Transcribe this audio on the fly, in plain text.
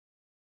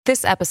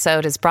This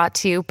episode is brought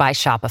to you by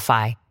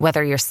Shopify.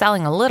 Whether you're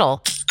selling a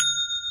little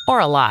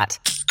or a lot,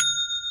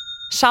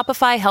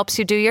 Shopify helps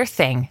you do your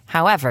thing,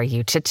 however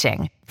you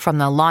cha-ching. From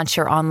the launch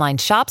your online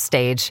shop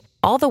stage,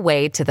 all the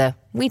way to the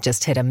we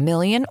just hit 1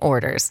 million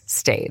orders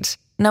stage.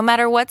 No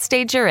matter what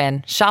stage you're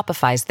in,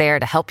 Shopify's there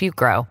to help you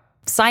grow.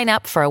 Sign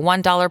up for a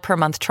 $1 per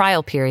month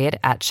trial period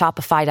at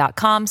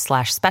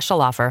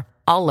shopify.com/special offer,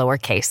 all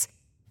lowercase.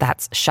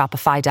 That's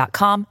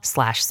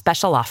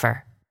shopify.com/special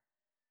offer.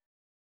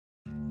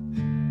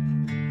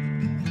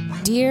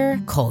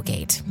 Dear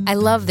Colgate, I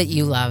love that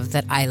you love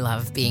that I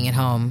love being at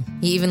home.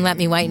 You even let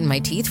me whiten my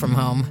teeth from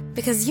home.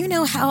 Because you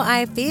know how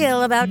I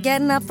feel about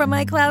getting up from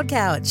my cloud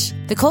couch.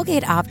 The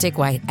Colgate Optic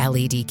White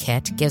LED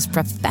Kit gives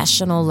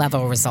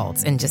professional-level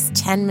results in just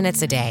 10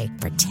 minutes a day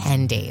for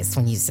 10 days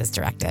when used as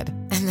directed.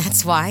 And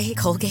that's why,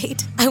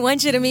 Colgate, I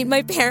want you to meet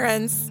my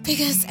parents.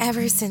 Because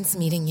ever since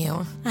meeting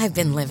you, I've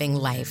been living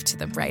life to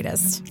the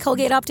brightest.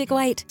 Colgate Optic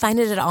White. Find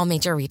it at all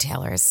major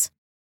retailers.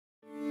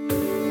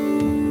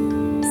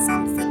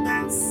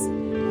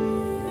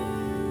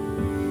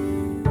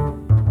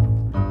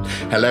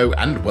 Hello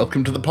and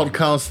welcome to the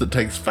podcast that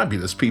takes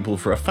fabulous people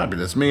for a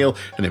fabulous meal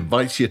and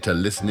invites you to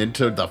listen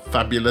into the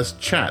fabulous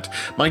chat.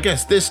 My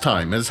guest this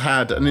time has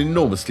had an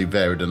enormously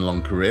varied and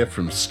long career,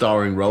 from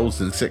starring roles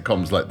in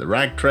sitcoms like The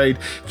Rag Trade,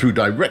 through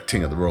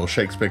directing at the Royal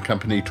Shakespeare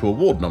Company, to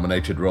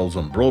award-nominated roles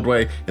on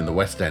Broadway, in the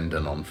West End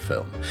and on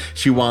film.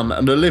 She won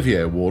an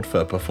Olivier Award for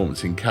her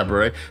performance in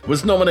Cabaret,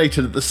 was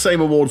nominated at the same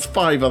awards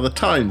 5 other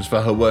times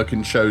for her work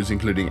in shows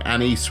including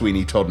Annie,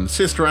 Sweeney Todd and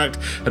Sister Act,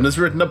 and has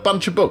written a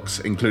bunch of books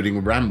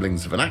including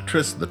Ramblings of an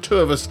Actress, The Two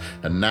of Us,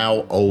 and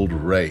now Old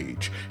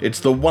Rage.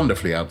 It's the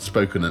wonderfully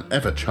outspoken and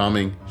ever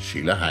charming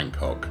Sheila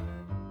Hancock.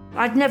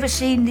 I'd never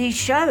seen these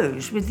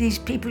shows with these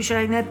people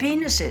showing their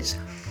penises.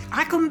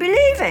 I couldn't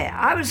believe it.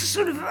 I was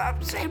sort of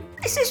saying,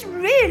 this is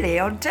really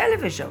on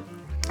television.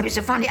 It was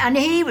so funny, and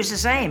he was the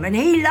same, and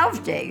he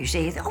loved it, you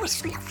see. He thought, oh,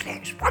 it's lovely,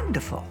 it's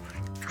wonderful.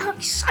 How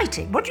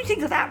exciting. What do you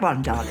think of that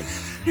one, darling?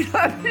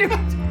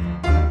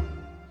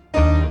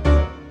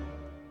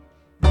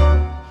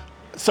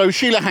 So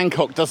Sheila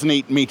Hancock doesn't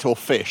eat meat or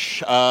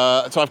fish.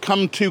 So I've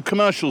come to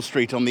Commercial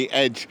Street on the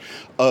edge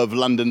of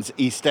London's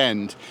East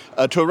End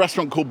to a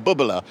restaurant called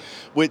Bubala,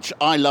 which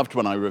I loved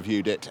when I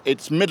reviewed it.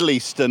 It's Middle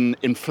Eastern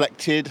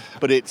inflected,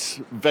 but it's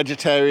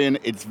vegetarian,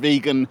 it's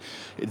vegan,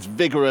 it's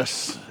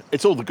vigorous.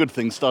 It's all the good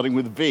things starting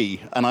with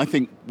V. And I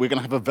think we're going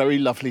to have a very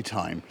lovely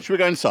time. Should we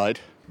go inside?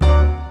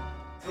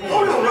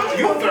 Oh,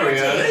 you're very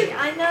early.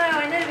 I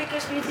know,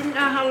 because we didn't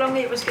know how long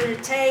it was going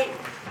to take.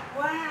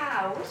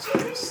 Wow, what's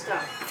all this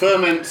stuff?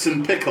 Ferments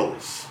and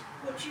pickles.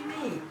 What do you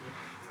mean?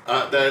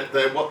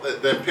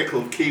 They're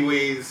pickled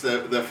kiwis.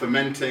 They're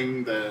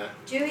fermenting. Do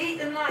you eat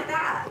them like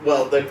that?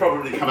 Well, they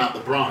probably come out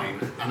the brine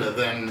and are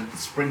then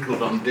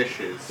sprinkled on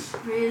dishes.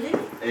 Really?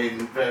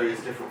 In various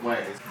different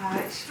ways. How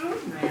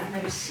extraordinary! I've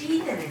never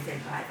seen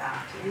anything like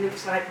that. It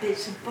looks like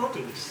bits of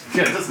bodies.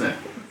 Yeah, doesn't it?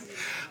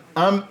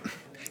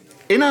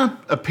 In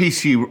a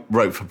piece you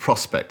wrote for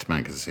Prospect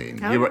magazine,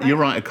 you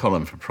write a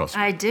column for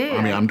Prospect. I do.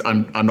 I mean,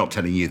 I'm not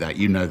telling you that.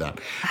 You know that.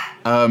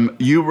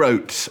 You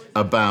wrote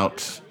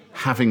about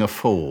having a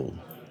fall.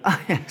 Oh,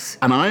 yes.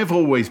 And I have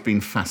always been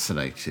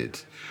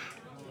fascinated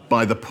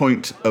by the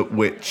point at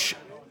which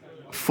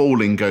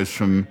falling goes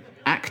from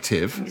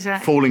active,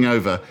 falling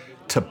over,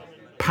 to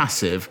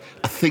passive,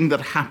 a thing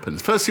that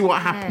happens. Firstly,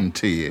 what happened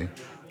to you?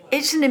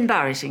 It's an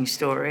embarrassing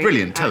story.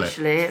 Brilliant, tell it.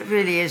 Actually, it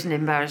really is an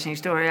embarrassing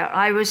story.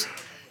 I was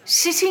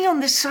sitting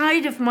on the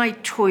side of my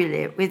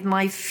toilet with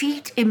my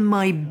feet in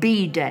my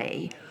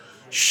bidet,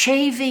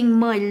 shaving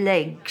my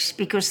legs,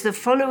 because the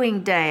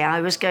following day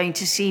I was going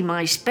to see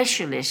my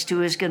specialist who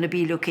was going to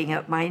be looking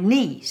at my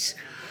knees.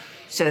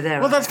 So there.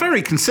 Well, that's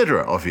very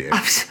considerate of you.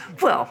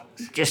 Well,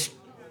 just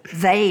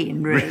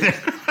vain, really,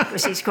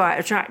 because he's quite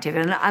attractive.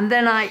 And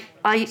then I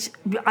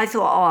thought,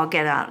 oh, I'll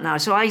get out now.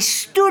 So I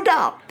stood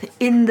up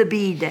in the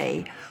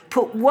bidet,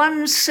 put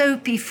one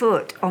soapy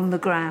foot on the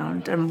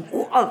ground and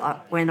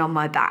went on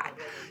my back.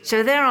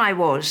 So there I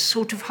was,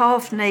 sort of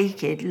half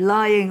naked,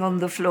 lying on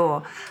the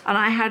floor. And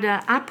I had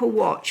an Apple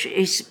Watch,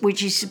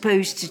 which is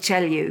supposed to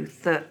tell you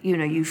that,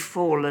 you've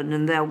fallen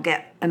and they'll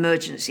get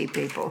emergency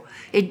people.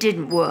 It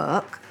didn't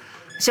work.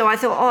 So I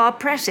thought, I'll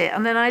press it.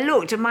 And then I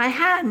looked and my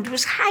hand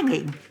was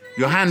hanging.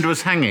 Your hand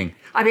was hanging?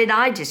 I mean,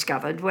 I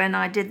discovered when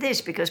I did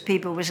this, because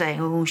people were saying,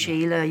 oh,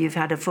 Sheila, you've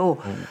had a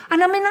fall. Oh.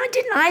 And I mean, I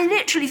didn't. I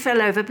literally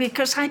fell over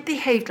because I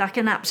behaved like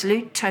an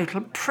absolute total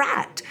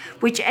prat,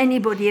 which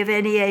anybody of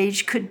any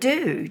age could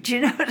do. Do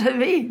you know what I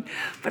mean?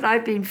 But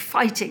I've been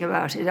fighting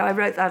about it. I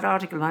wrote that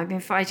article and I've been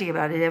fighting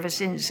about it ever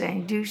since,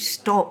 saying, do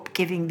stop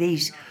giving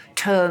these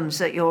terms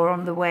that you're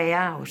on the way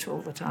out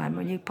all the time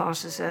when you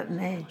pass a certain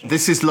age.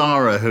 This is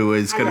Lara, who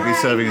is going to be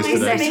serving us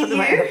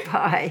today.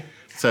 Bye.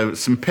 So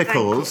some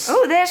pickles.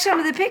 Oh, there's some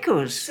of the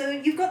pickles. So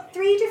you've got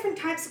 3 different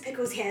types of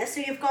pickles here. So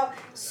you've got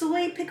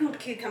soy pickled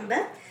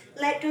cucumber,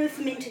 lacto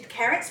fermented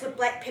carrots with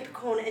black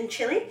peppercorn and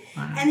chili,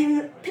 and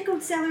then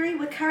pickled celery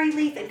with curry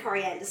leaf and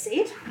coriander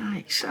seed. Oh,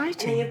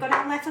 exciting. And then you've got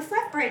a laffa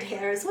flatbread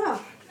here as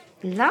well.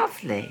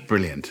 Lovely.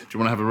 Brilliant. Do you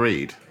want to have a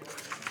read?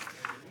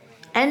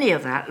 Any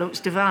of that looks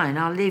divine.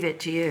 I'll leave it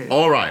to you.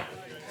 All right.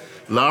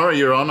 Lara,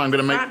 you're on. I'm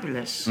going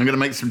Fabulous. to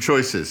make some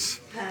choices.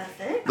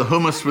 Perfect. The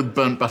hummus with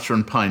burnt butter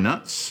and pine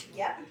nuts.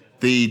 Yep.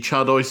 The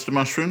charred oyster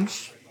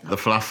mushrooms. The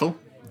falafel.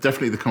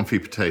 Definitely the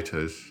confit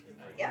potatoes.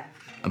 Yep.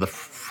 And the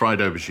fried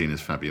aubergine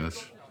is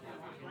fabulous.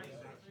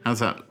 How's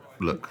that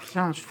look?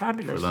 Sounds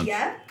fabulous. For lunch?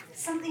 Yeah.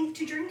 Something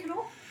to drink at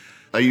all?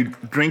 Are you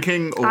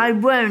drinking or I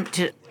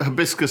won't.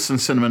 hibiscus and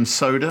cinnamon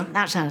soda?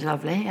 That sounds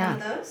lovely, yeah.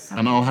 One of those?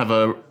 And I'll have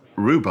a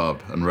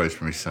rhubarb and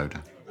rosemary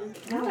soda.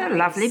 What a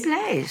lovely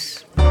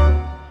place.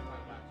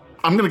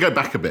 I'm going to go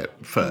back a bit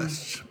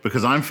first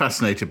because I'm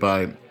fascinated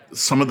by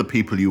some of the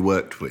people you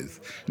worked with.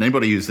 And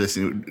anybody who's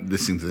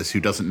listening to this who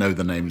doesn't know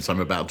the names I'm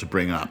about to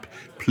bring up,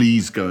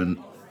 please go and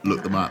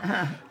look them up.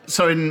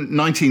 So in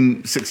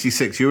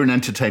 1966, you were in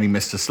Entertaining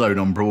Mr. Sloan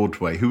on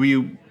Broadway. Who were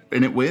you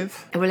in it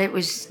with? Well, it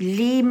was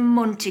Lee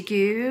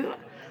Montague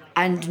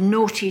and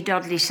naughty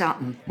Dudley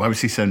Sutton. Why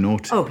was he so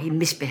naughty? Oh, he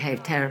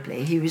misbehaved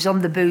terribly. He was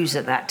on the booze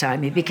at that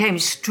time. He became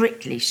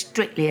strictly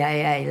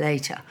AA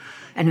later.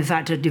 And in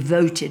fact, a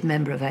devoted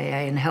member of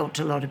AA and helped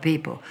a lot of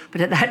people. But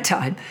at that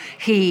time,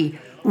 he,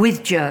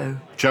 with Joe,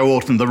 Joe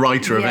Orton, the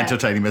writer of Yeah.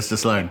 Entertaining Mr.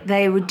 Sloan.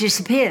 they would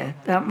disappear.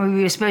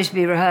 We were supposed to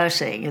be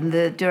rehearsing, and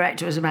the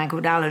director was a man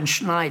called Alan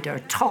Schneider, a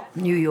top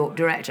New York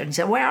director, and he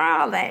said, "Where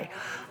are they?"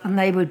 And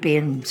they would be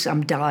in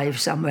some dive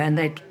somewhere, and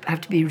they'd have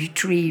to be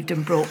retrieved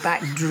and brought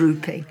back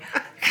drooping.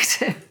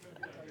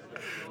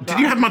 Did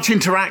you have much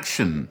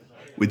interaction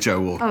with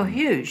Joe Orton? Oh,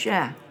 huge,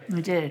 yeah, I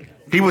did.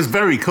 He was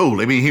very cool.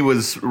 I mean, he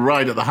was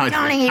right at the height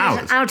Darling, of his he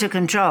powers. was out of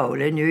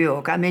control in New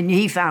York. I mean,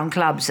 he found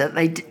clubs that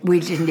we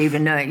didn't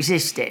even know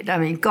existed. I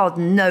mean, God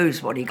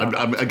knows what he got.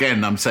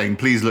 I'm saying,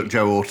 please look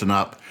Joe Orton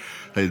up,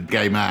 a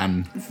gay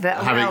man,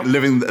 Well,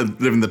 living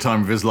the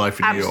time of his life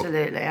in New York.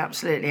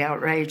 Absolutely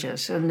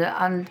outrageous. And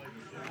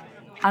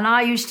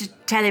I used to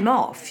tell him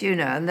off, you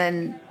know, and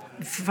then,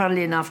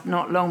 funnily enough,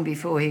 not long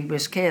before he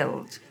was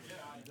killed,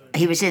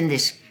 he was in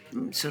this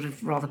sort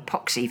of rather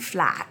poxy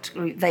flat.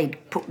 They'd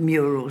put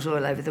murals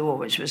all over the wall,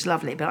 which was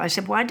lovely. But I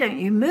said, why don't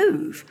you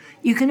move?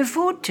 You can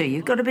afford to.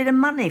 You've got a bit of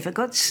money. For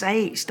God's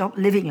sake, stop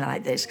living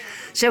like this.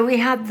 So we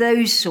had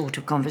those sort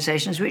of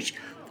conversations, which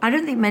I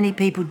don't think many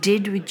people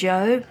did with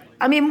Joe.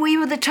 I mean, we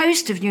were the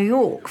toast of New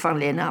York,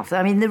 funnily enough.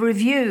 I mean, the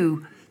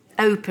review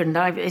opened,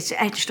 it's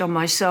etched on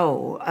my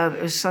soul.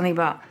 It was something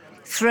about,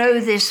 throw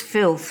this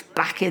filth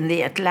back in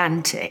the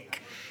Atlantic.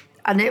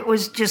 And it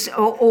was just,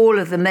 all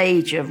of the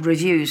major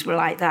reviews were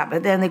like that.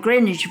 But then the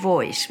Greenwich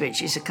Voice, which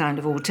is a kind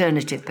of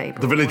alternative paper.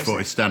 The Village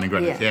Voice down in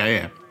Greenwich,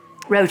 yeah.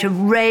 Wrote a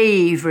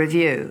rave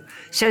review.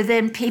 So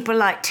then people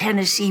like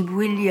Tennessee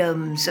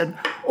Williams and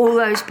all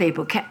those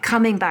people kept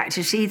coming back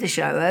to see the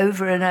show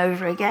over and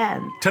over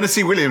again.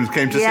 Tennessee Williams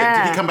came to see.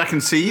 Did he come back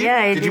and see you?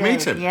 Yeah, he did you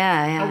meet him?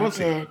 Yeah, How was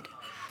I did.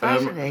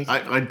 Fascinating.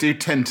 I do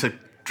tend to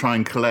try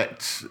and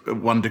collect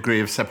one degree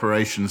of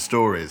separation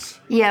stories.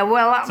 Yeah,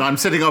 well... So I'm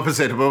sitting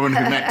opposite a woman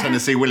who met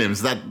Tennessee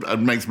Williams. That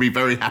makes me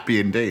very happy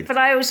indeed. But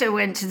I also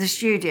went to the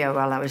studio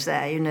while I was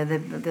there, you know,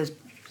 the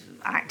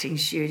acting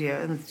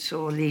studio, and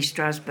saw Lee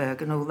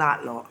Strasberg and all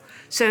that lot.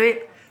 So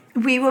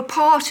we were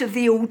part of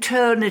the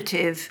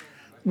alternative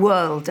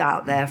world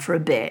out there for a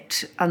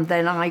bit, and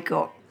then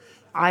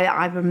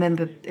I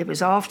remember it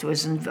was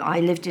afterwards, and I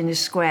lived in a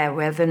square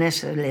where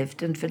Vanessa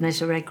lived, and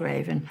Vanessa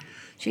Redgrave, and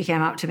she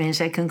came up to me and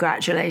said,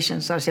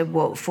 congratulations. I said,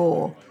 what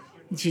for?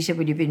 And she said,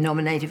 well, you've been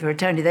nominated for a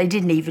Tony. They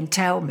didn't even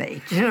tell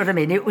me. Do you know what I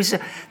mean?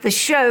 The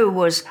show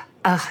was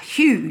a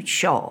huge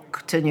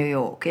shock to New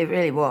York. It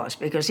really was,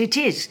 because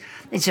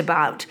it's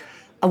about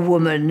a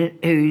woman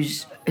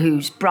whose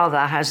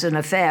brother has an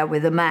affair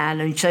with a man,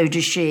 and so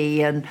does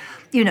she. And,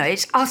 you know,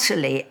 it's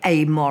utterly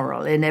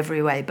amoral in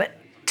every way, but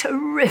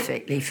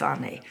terrifically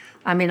funny.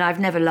 I mean, I've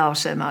never laughed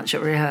so much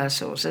at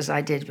rehearsals as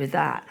I did with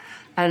that.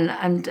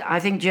 And I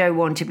think Joe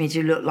wanted me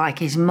to look like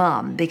his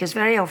mum, because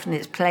very often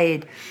it's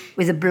played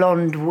with a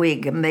blonde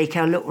wig and make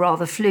her look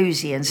rather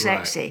floozy and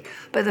sexy. Right.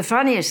 But the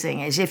funniest thing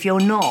is, if you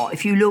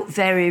look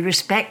very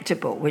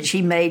respectable, which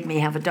he made me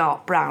have a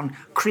dark brown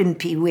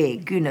crimpy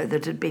wig, you know,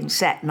 that had been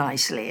set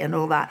nicely and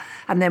all that.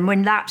 And then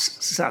when that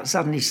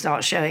suddenly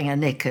starts showing her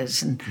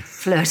knickers and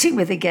flirting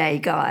with a gay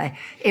guy,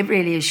 it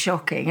really is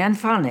shocking and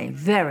funny,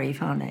 very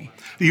funny.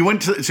 You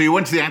went to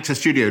the actor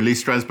studio, Lee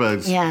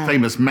Strasberg's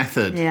famous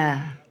Method.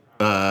 Yeah.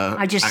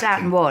 I just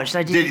sat and watched.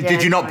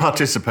 Did you not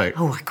participate?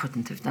 Oh, I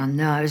couldn't have done.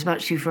 No, I was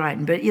much too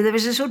frightened. But there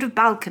was a sort of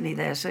balcony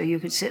there, so you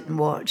could sit and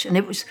watch. And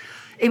it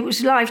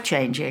was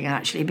life-changing,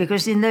 actually,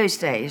 because in those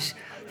days,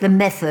 the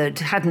Method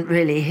hadn't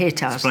really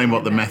hit us. Explain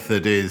what the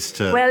Method is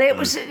to... Well,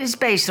 it's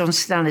based on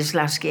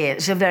Stanislavski.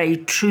 It's a very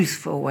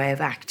truthful way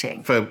of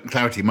acting. For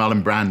clarity,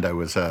 Marlon Brando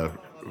was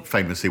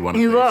famously one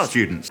of the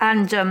students.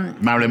 And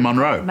Marilyn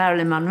Monroe.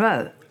 Marilyn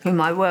Monroe,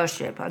 whom I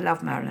worship. I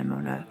love Marilyn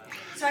Monroe.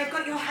 So I've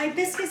got your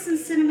hibiscus and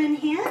cinnamon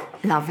here.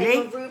 Lovely.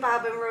 And your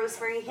rhubarb and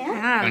rosemary here.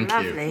 Oh,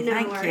 lovely. No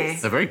Thank worries.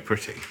 you. They're very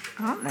pretty.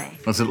 Aren't they?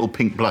 There's a little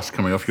pink blush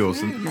coming off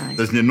yours. Very nice.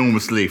 There's an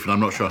enormous leaf, and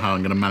I'm not sure how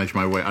I'm going to manage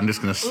my way. I'm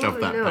just going to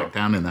stuff that back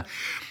down in there.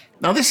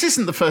 Now, this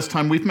isn't the first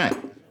time we've met.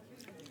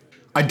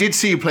 I did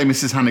see you play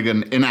Mrs.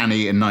 Hannigan in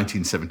Annie in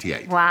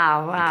 1978.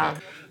 Wow.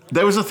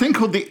 There was a thing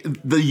called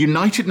the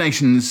United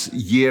Nations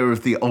Year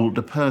of the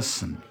Older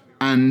Person,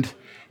 and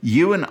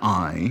you and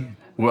I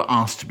were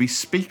asked to be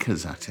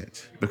speakers at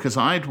it because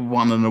I'd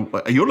won an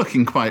award. You're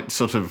looking quite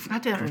sort of... I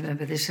don't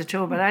remember this at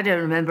all, but I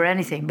don't remember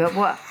anything. But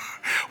what?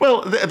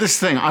 Well, this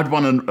thing, I'd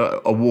won an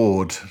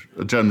award,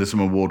 a journalism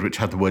award, which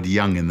had the word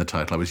young in the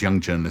title. I was Young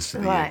Journalist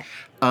of the Year.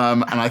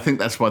 And I think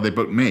that's why they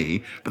booked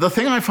me. But the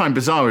thing I find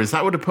bizarre is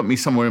that would have put me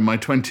somewhere in my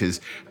 20s,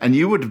 and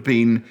you would have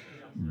been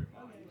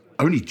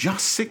only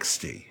just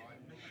 60.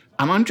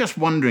 And I'm just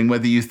wondering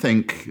whether you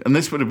think, and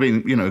this would have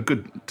been, you know, a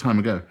good time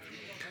ago,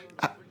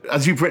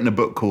 as you've written a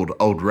book called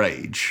Old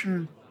Rage,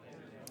 do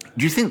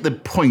you think the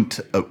point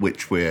at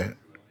which we're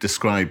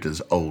described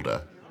as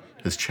older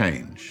has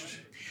changed?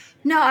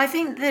 No, I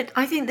think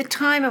the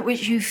time at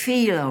which you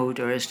feel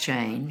older has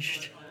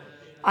changed.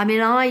 I mean,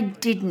 I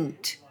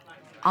didn't.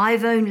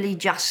 I've only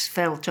just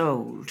felt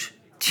old.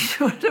 Do you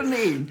know what I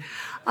mean?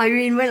 I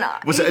mean,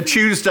 was it a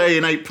Tuesday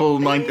in April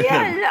 19?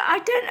 Yeah, I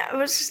don't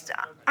know.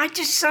 I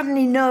just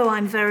suddenly know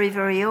I'm very,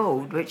 very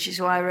old, which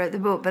is why I wrote the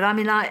book. But I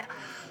mean,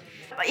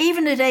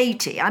 even at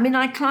 80, I mean,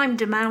 I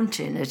climbed a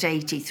mountain at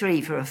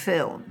 83 for a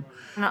film.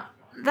 And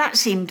that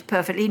seemed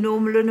perfectly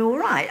normal and all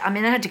right. I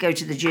mean, I had to go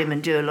to the gym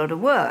and do a lot of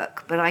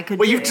work, but I could.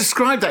 Well, you've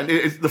described that.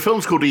 The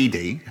film's called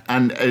Edie,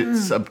 and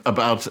it's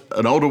about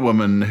an older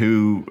woman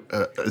who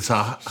is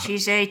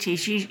She's 80.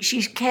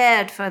 She's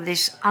cared for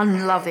this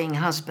unloving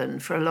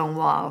husband for a long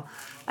while,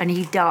 and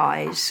he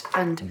dies,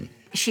 and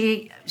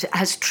she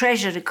has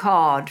treasured a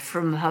card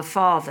from her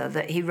father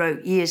that he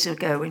wrote years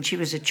ago when she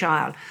was a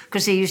child,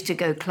 because they used to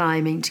go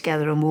climbing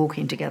together and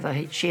walking together,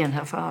 she and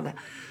her father.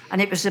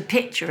 And it was a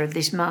picture of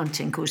this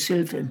mountain called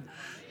Sylvan.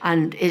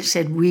 And it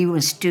said, we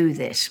must do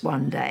this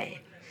one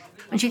day.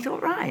 And she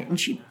thought, right. And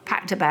she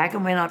packed a bag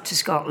and went up to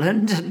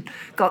Scotland and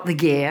got the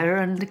gear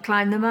and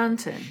climbed the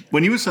mountain.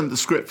 When you were sent the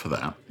script for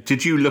that,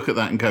 did you look at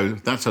that and go,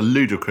 that's a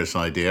ludicrous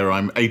idea,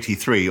 I'm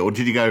 83? Or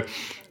did you go,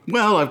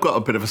 well, I've got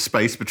a bit of a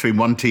space between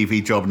one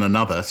TV job and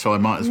another, so I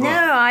might as well?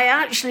 No, I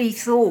actually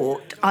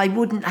thought I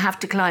wouldn't have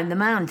to climb the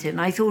mountain.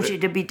 I thought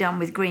it'd be done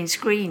with green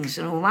screens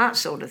and all that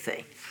sort of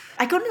thing.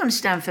 I couldn't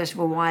understand, first of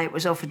all, why it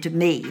was offered to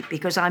me,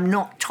 because I'm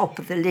not top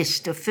of the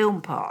list of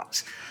film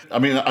parts. I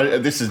mean,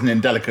 this is an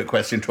indelicate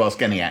question to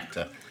ask any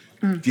actor.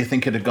 Do you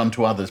think it had gone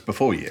to others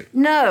before you?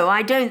 No,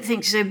 I don't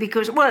think so,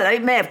 because, well,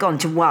 it may have gone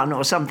to one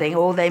or something,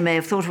 or they may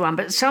have thought of one,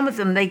 but some of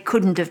them, they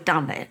couldn't have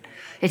done it.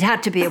 It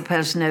had to be a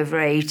person over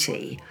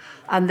 80.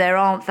 And there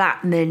aren't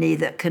that many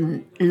that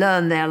can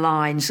learn their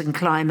lines and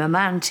climb a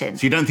mountain.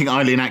 So you don't think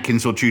Eileen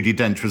Atkins or Judi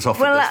Dench was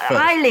offered this first?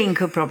 Eileen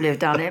could probably have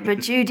done it, but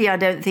Judi I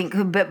don't think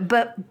could.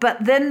 But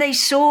then they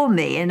saw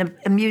me in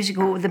a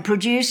musical. The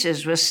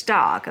producers were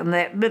stuck, and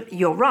but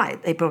you're right,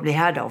 they probably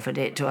had offered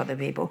it to other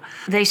people.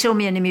 They saw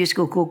me in a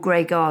musical called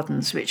Grey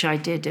Gardens, which I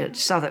did at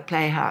Southwark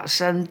Playhouse,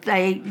 and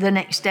they the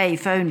next day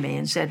phoned me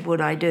and said,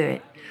 would I do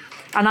it?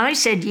 And I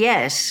said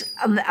yes,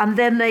 and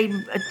then they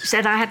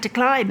said I had to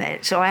climb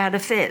it, so I had a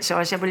fit. So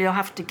I said, well, you'll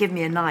have to give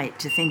me a night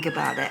to think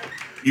about it.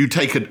 You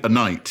take a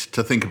night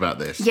to think about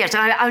this? Yes,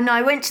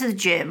 I went to the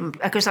gym,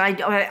 because I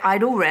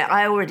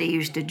already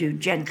used to do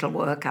gentle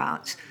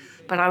workouts,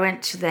 but I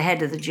went to the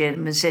head of the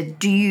gym and said,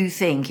 do you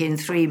think in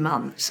 3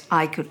 months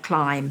I could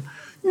climb,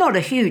 not a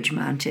huge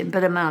mountain,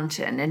 but a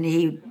mountain? And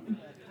he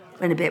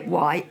went a bit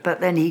white, but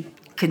then he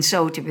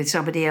consulted with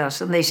somebody else,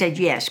 and they said,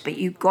 yes, but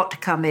you've got to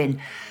come in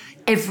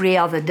every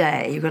other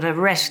day. You've got to have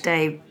rest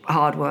day,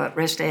 hard work,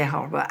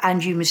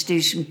 and you must do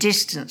some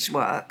distance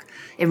work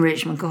in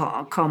Richmond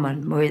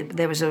Common, where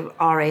there was a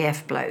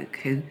RAF bloke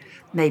who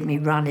made me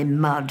run in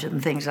mud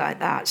and things like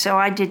that. So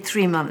I did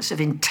 3 months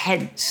of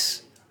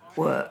intense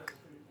work,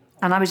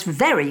 and I was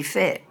very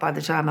fit by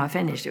the time I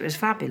finished. It was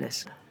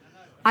fabulous.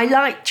 I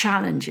like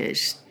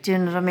challenges. Do you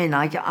know what I mean?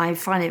 I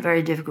find it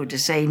very difficult to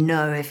say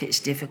no if it's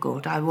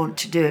difficult. I want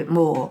to do it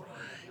more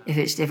if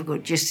it's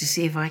difficult, just to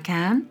see if I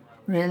can,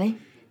 really.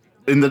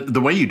 In the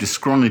way you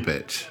describe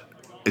it,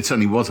 it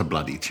certainly was a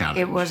bloody challenge.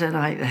 It was a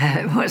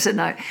nightmare. It was a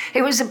night.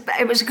 It was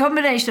a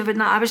combination of a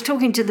night. I was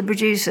talking to the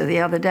producer the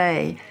other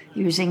day.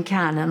 He was in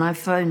Cannes, and I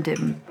phoned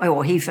him,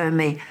 or he phoned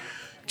me,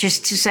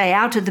 just to say,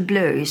 out of the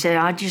blue, he said,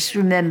 I just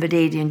remembered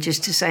Edie, and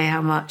just to say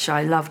how much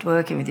I loved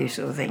working with you,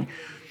 sort of thing.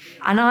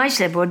 And I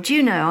said, well, do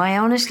you know, I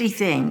honestly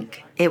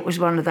think it was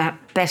one of the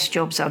best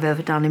jobs I've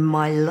ever done in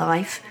my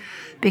life,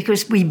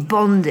 because we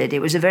bonded. It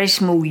was a very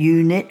small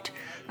unit.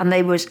 And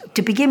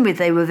to begin with,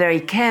 they were very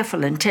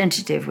careful and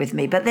tentative with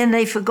me, but then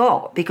they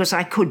forgot because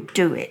I could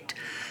do it.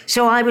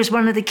 So I was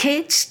one of the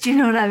kids, do you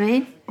know what I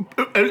mean?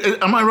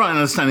 Am I right in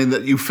understanding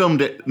that you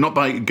filmed it not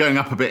by going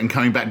up a bit and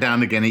coming back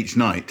down again each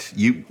night?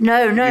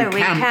 No,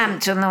 we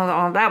camped, and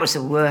that was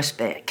the worst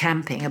bit,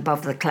 camping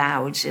above the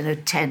clouds in a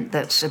tent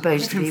that's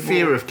supposed to be warm.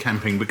 Fear of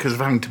camping because of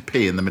having to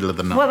pee in the middle of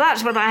the night. Well,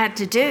 that's what I had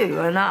to do,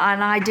 and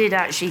I did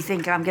actually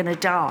think I'm going to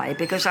die,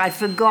 because I'd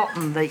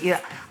forgotten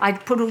that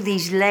I'd put all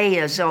these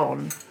layers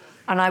on,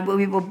 and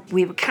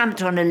we were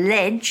camped on a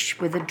ledge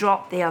with a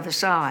drop the other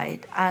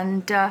side,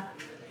 and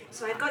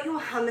So I've got your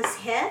hummus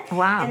here.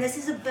 Wow. And this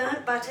is a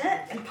burnt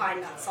butter and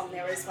pine nuts on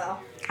there as well.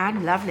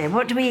 And lovely. And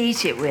what do we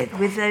eat it with?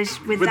 With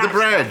With that the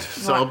bread.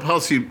 stuff? So Right. I'll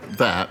pass you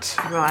that.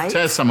 Right.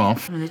 Tear some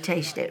off. I'm going to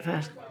taste it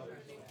first.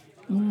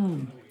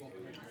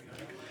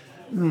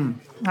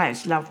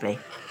 That's lovely.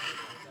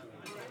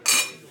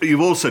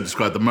 You've also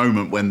described the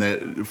moment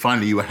when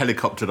finally you were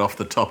helicoptered off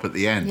the top at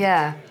the end.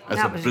 Yeah. As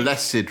that a was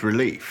blessed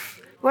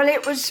relief. Well,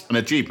 it was. An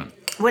achievement.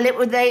 Well,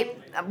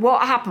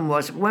 what happened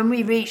was when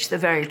we reached the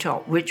very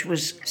top, which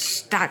was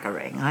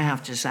staggering, I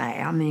have to say.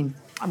 I mean,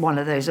 one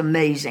of those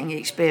amazing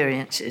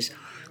experiences,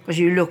 because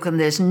you look and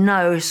there's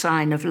no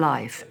sign of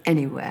life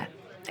anywhere.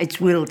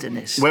 It's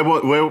wilderness. Where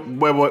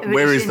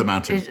is the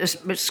mountain?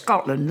 It's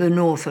Scotland, the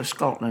north of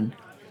Scotland.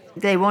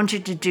 They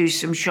wanted to do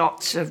some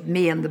shots of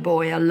me and the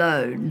boy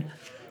alone,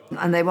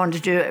 and they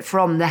wanted to do it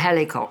from the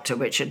helicopter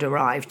which had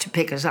arrived to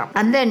pick us up.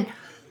 And then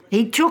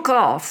he took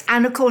off,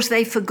 and of course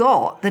they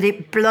forgot that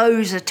it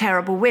blows a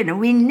terrible wind, and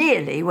we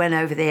nearly went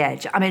over the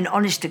edge. I mean,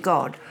 honest to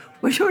God,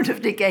 we would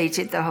have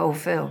negated the whole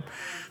film.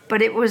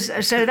 But it was,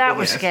 so that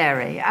was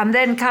scary. And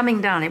then coming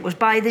down, it was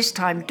by this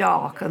time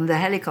dark, and the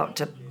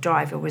helicopter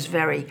driver was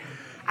very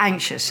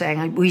anxious,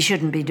 saying, we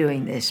shouldn't be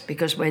doing this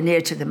because we're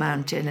near to the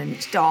mountain and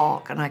it's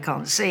dark and I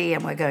can't see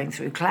and we're going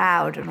through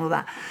cloud and all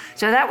that.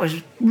 So that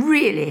was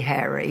really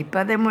hairy.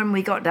 But then when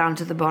we got down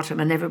to the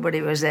bottom and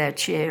everybody was there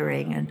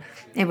cheering, and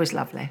it was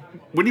lovely.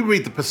 When you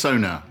read the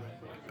persona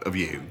of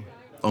you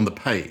on the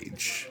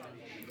page,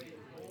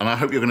 and I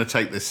hope you're going to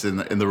take this in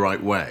the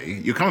right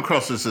way, you come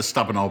across as a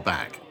stubborn old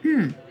bag.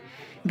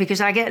 Because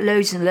I get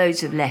loads and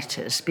loads of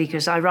letters,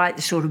 because I write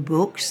the sort of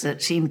books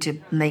that seem to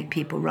make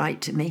people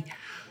write to me.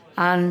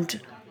 And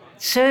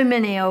so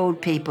many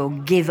old people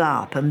give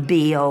up and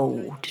be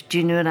old. Do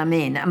you know what I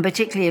mean? And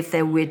particularly if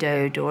they're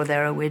widowed or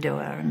they're a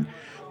widower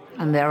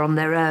and they're on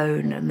their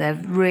own and they're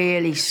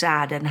really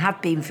sad and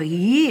have been for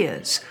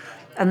years.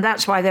 And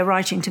that's why they're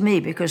writing to me,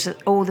 because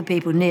all the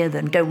people near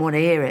them don't want to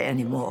hear it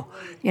anymore.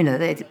 You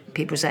know,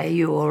 people say, are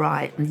you all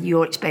right? And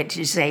you're expected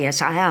to say,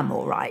 yes, I am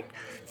all right,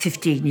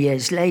 15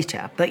 years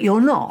later. But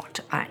you're not,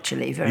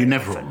 actually, very often. You're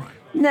never all right.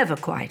 Never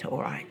quite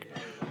all right.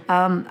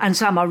 And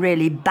some are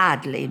really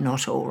badly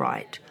not all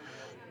right.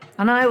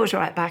 And I always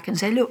write back and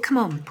say, look, come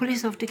on, pull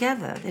yourself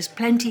together. There's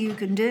plenty you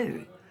can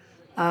do.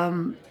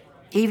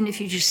 Even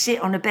if you just sit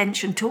on a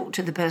bench and talk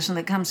to the person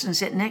that comes and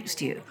sit next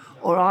to you,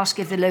 or ask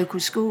if the local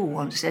school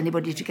wants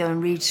anybody to go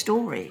and read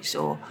stories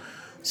or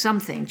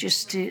something,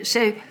 just to...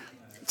 So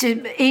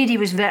Edie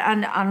was very...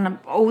 And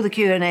all the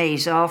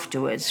Q&As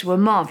afterwards were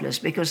marvellous,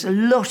 because a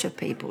lot of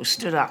people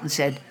stood up and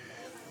said,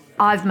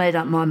 I've made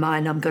up my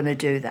mind, I'm going to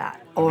do that.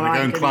 Or I'm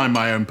going to climb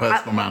my own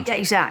personal mountain.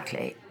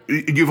 Exactly.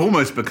 You've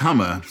almost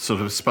become a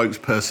sort of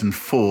spokesperson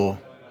for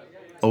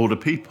older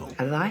people.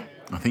 Have I?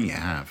 I think you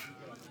have.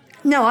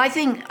 No, I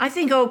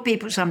think old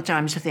people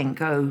sometimes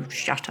think, oh,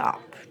 shut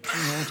up.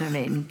 You know what I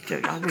mean?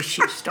 I wish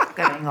she'd stop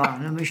going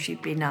on. I wish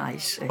she'd be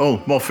nice.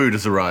 Oh, more food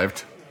has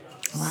arrived.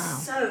 Wow.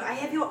 So I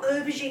have your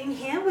aubergine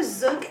here with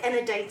zug and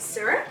a date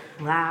syrup.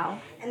 Wow.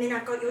 And then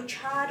I've got your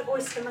charred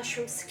oyster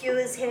mushroom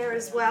skewers here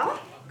as well.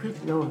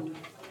 Good Lord.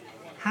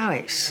 How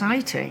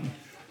exciting.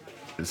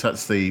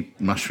 That's the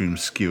mushroom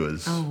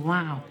skewers. Oh,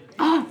 wow.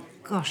 Oh,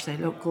 gosh, they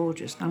look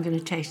gorgeous. I'm going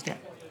to taste it.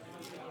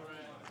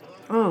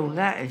 Oh,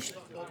 that is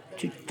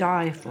to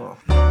die for.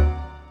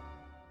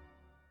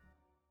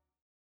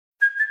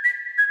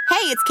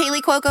 Hey, it's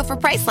Kaylee Cuoco for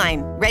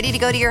Priceline. Ready to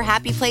go to your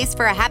happy place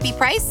for a happy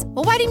price?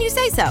 Well, why didn't you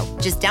say so?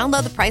 Just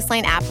download the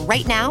Priceline app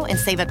right now and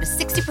save up to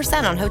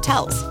 60% on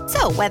hotels.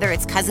 So whether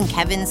it's Cousin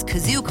Kevin's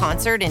Kazoo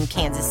Concert in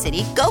Kansas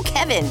City, go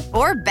Kevin,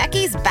 or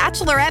Becky's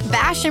Bachelorette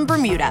Bash in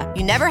Bermuda,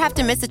 you never have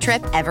to miss a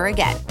trip ever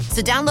again.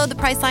 So download the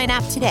Priceline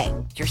app today.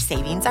 Your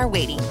savings are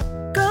waiting.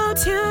 Go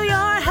to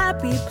your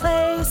happy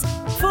place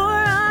for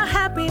a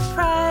happy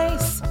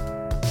price.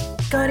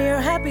 Go to your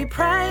happy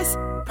price,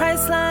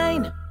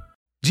 Priceline.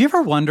 Do you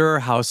ever wonder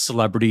how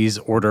celebrities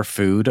order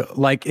food?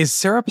 Like, is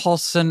Sarah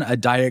Paulson a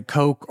Diet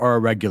Coke or a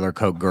regular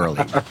Coke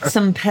girlie?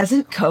 Some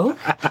peasant Coke?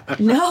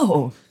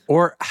 No.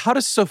 Or how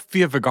does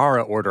Sofia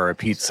Vergara order a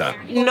pizza?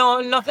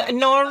 No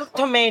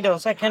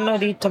tomatoes. I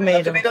cannot eat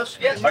tomatoes.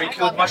 Yes. Are you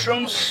cool with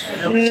mushrooms?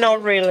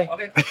 Not really.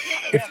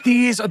 If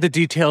these are the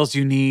details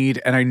you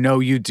need, and I know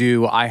you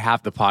do, I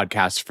have the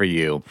podcast for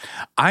you.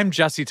 I'm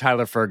Jesse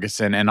Tyler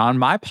Ferguson, and on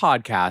my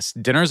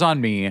podcast, Dinners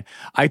on Me,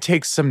 I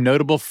take some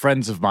notable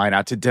friends of mine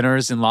out to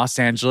dinners in Los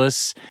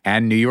Angeles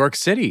and New York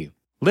City.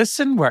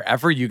 Listen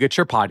wherever you get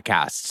your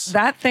podcasts.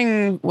 That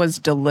thing was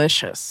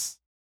delicious.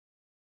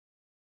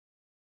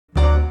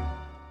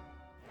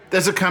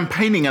 There's a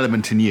campaigning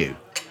element in you.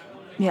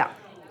 Yeah.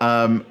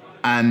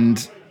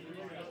 And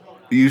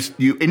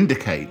you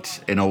indicate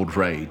in Old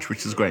Rage,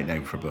 which is a great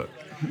name for a book,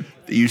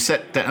 that you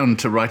sat down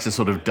to write a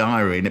sort of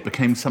diary and it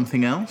became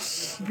something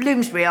else.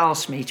 Bloomsbury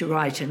asked me to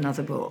write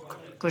another book,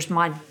 because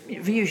mine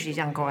have usually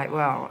done quite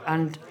well.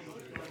 And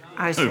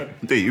I said...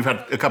 Oh, you've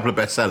had a couple of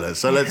bestsellers,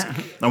 so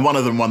and one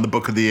of them won the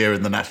Book of the Year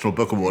in the National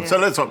Book Award, so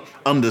let's not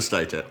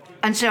understate it.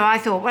 And so I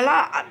thought,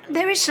 well,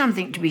 there is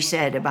something to be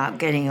said about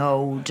getting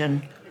old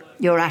and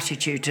your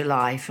attitude to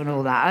life and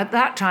all that. At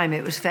that time,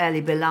 it was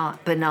fairly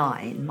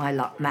benign,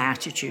 my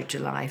attitude to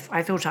life.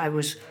 I thought I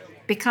was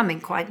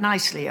becoming quite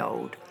nicely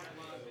old.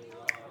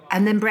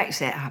 And then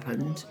Brexit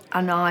happened,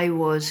 and I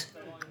was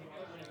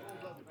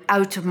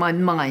out of my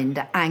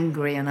mind,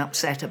 angry and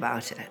upset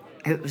about it.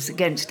 It was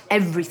against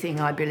everything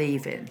I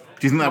believe in. Do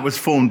you think that was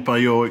formed by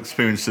your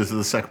experiences of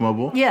the Second World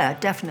War? Yeah,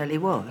 definitely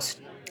was.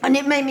 And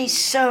it made me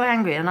so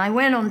angry, and I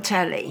went on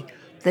telly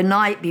the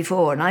night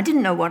before, and I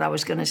didn't know what I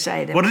was going to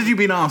say. What had you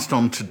been asked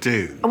on to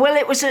do? Well,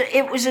 it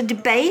was a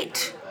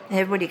debate.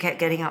 Everybody kept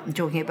getting up and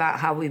talking about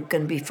how we were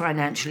going to be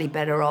financially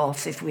better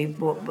off if we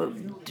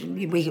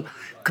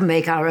can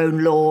make our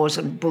own laws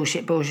and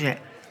bullshit.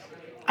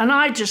 And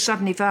I just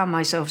suddenly found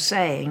myself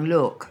saying,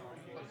 look,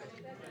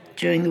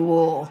 during the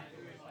war,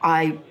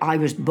 I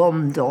was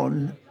bombed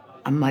on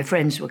and my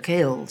friends were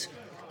killed.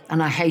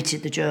 And I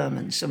hated the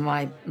Germans. And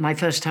my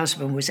first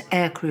husband was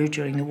aircrew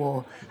during the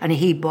war, and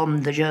he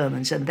bombed the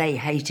Germans, and they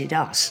hated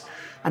us.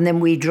 And then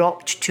we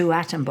dropped 2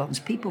 atom bombs.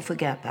 People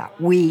forget that.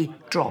 We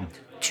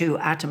dropped 2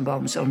 atom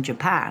bombs on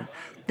Japan.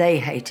 They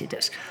hated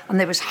us. And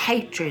there was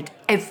hatred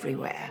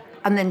everywhere.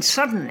 And then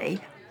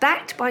suddenly,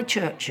 backed by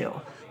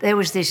Churchill, there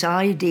was this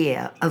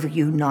idea of a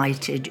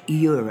united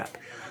Europe,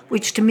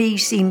 which to me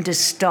seemed a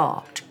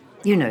start.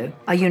 You know,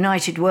 a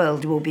united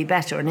world will be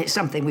better, and it's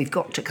something we've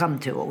got to come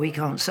to, or we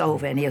can't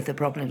solve any of the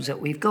problems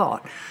that we've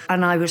got.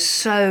 And I was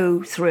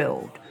so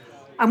thrilled.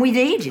 And we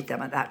needed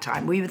them at that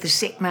time. We were the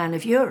sick man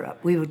of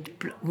Europe. We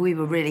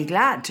were really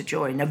glad to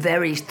join a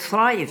very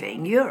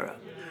thriving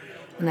Europe.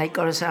 And they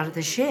got us out of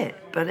the shit.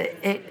 But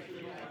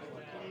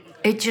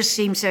it just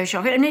seemed so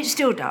shocking, and it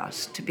still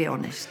does, to be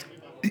honest.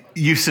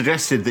 You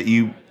suggested that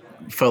you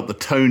felt the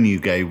tone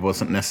you gave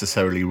wasn't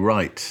necessarily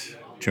right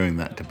during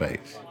that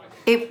debate.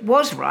 It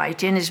was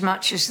right in as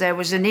much as there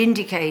was an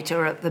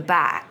indicator at the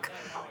back,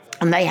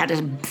 and they had a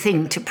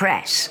thing to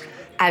press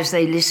as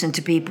they listened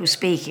to people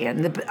speaking,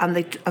 and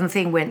the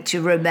thing went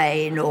to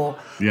Remain or,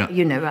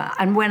 you know,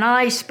 and when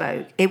I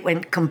spoke, it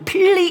went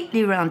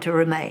completely round to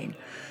Remain.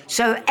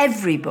 So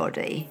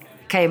everybody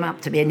came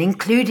up to me, and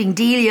including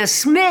Delia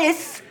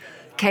Smith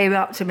came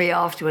up to me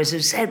afterwards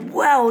and said,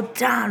 well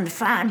done,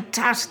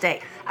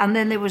 fantastic. And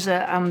then there was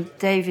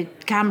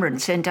David Cameron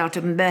sent out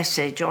a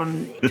message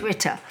on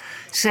Twitter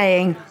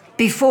saying,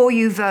 before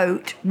you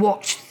vote,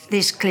 watch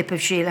this clip of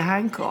Sheila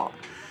Hancock.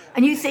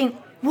 And you think,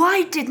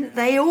 why didn't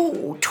they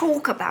all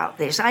talk about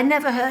this? I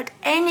never heard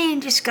any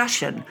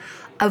discussion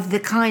of the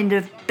kind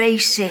of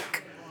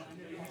basic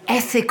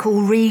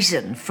ethical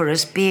reason for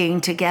us being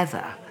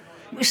together.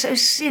 It was so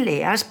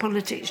silly, as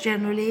politics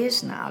generally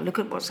is now. Look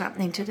at what's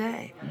happening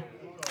today.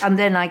 And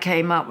then I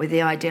came up with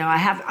the idea,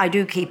 I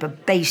do keep a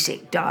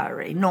basic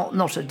diary,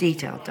 not a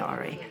detailed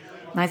diary.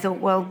 And I thought,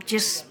 well,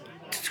 just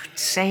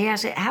say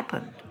as it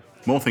happened.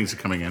 More things are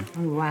coming in.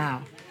 Oh,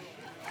 wow.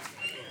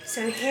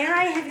 So here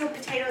I have your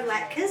potato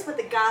latkes with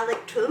the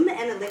garlic tum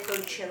and Aleppo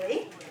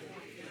chili.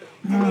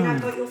 And then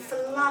I've got your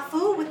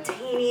falafel with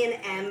tahini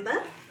and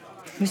amber.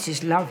 This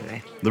is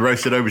lovely. The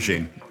roasted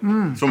aubergine.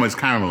 It's almost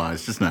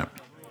caramelised, isn't it?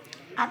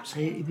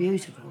 Absolutely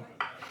beautiful.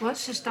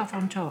 What's the stuff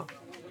on top?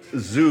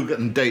 Zug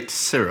and date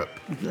syrup.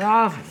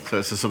 Lovely. So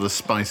it's a sort of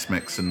spice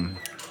mix, and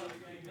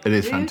it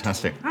is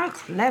fantastic. How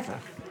clever.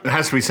 It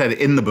has to be said,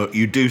 in the book,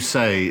 you do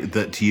say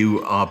that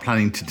you are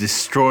planning to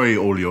destroy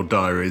all your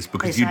diaries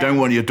because you don't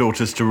want your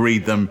daughters to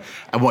read them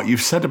and what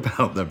you've said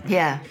about them.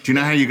 Yeah. Do you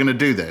know how you're going to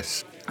do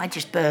this? I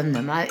just burned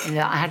them. I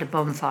had a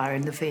bonfire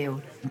in the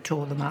field and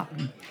tore them up.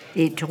 And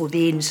it tore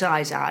the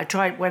insides out.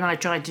 When I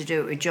tried to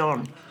do it with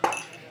John,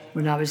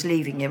 when I was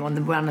leaving him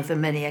on one of the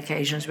many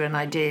occasions when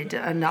I did,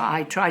 and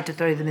I tried to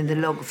throw them in the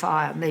log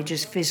fire and they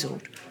just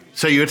fizzled.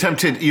 So you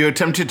attempted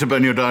to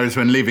burn your diaries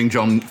when leaving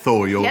John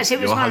Thor, your Yes, it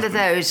was one of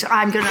those.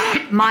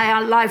 My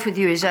life with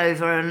you is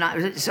over, and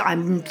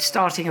I'm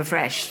starting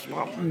afresh.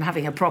 Well, I'm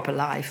having a proper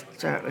life,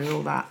 so it was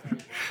all that.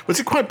 Was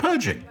it quite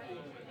purging?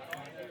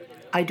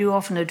 I do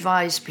often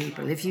advise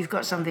people, if you've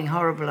got something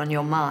horrible on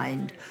your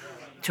mind,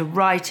 to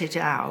write it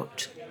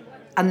out,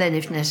 and then,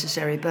 if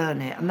necessary,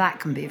 burn it. And that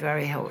can be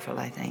very helpful,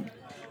 I think.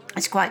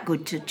 It's quite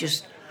good to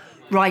just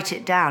write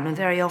it down, and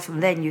very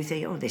often then you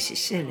think, oh, this is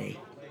silly.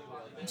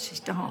 This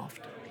is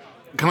daft.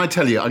 Can I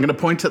tell you, I'm going to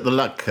point at the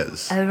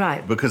latkes. Oh,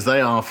 right. Because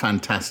they are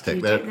fantastic.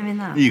 You dip them in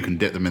that? You can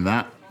dip them in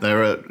that.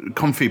 They're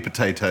confit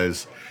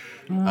potatoes,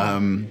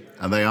 and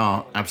they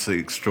are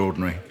absolutely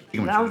extraordinary.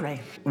 Lovely.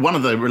 One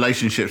of the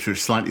relationships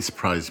which slightly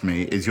surprised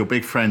me is you're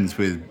big friends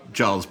with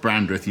Giles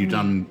Brandreth. You've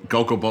done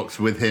Gogglebox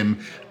with him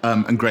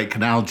and Great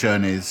Canal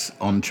Journeys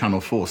on Channel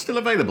 4. Still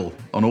available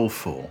on all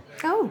 4.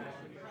 Oh,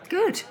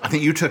 good. I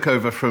think you took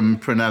over from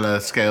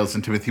Prunella Scales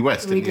and Timothy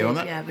West, didn't you, on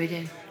that? Yeah, we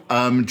did.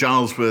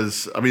 Giles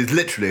was, he's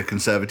literally a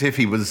Conservative.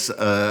 He was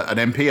an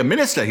MP, a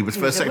minister. He was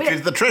First Secretary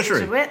of the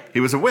Treasury. He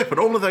was a whip, and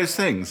all of those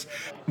things.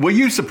 Were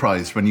you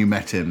surprised when you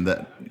met him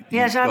that?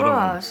 Yes, I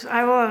was.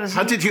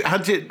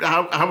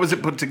 How was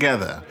it put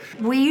together?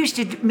 We used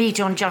to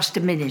meet on Just a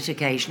Minute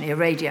occasionally, a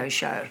radio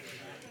show.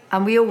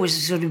 And we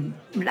always sort of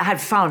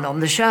had fun on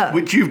the show.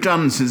 Which you've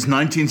done since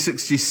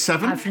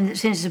 1967?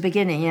 Since the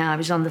beginning, yeah. I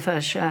was on the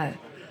first show.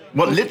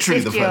 What, literally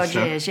the 50 first odd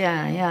show? years,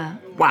 yeah.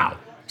 Wow.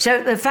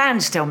 So the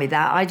fans tell me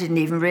that. I didn't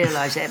even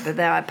realise it, but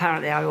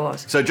apparently I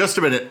was. So just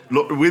a minute.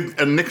 Look,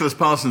 and Nicholas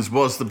Parsons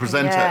was the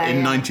presenter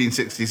in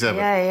 1967.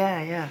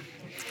 Yeah.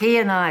 He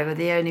and I were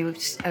the only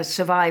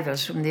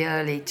survivors from the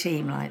early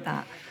team like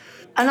that.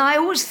 And I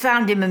always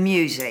found him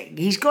amusing.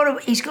 He's got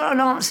an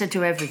answer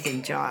to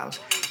everything, Giles.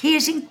 He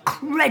is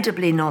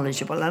incredibly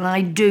knowledgeable, and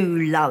I do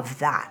love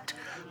that.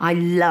 I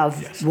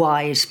love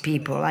wise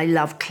people. I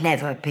love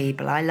clever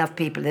people. I love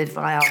people that if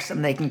I ask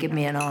them, they can give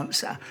me an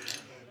answer.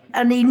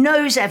 And he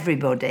knows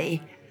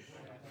everybody,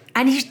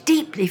 and he's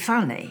deeply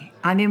funny.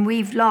 I mean,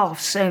 we've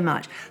laughed so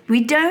much.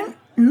 We don't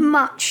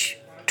much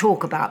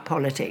talk about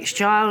politics.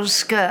 Giles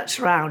skirts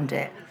round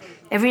it.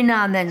 Every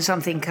now and then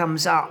something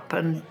comes up,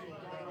 and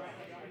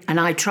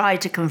I try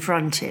to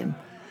confront him,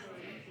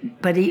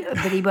 but he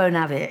won't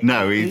have it.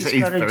 No, he's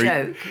got a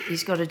joke.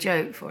 He's got a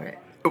joke for it.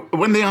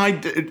 When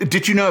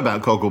did you know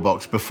about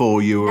Gogglebox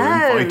before you were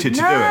invited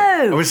to do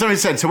it? When somebody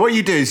said, so what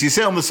you do is you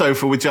sit on the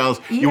sofa with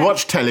Giles, you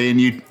watch telly and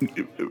you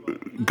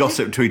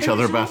gossip to each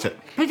other about it.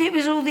 But it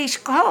was all these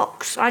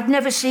cocks. I'd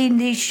never seen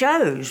these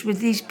shows with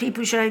these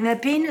people showing their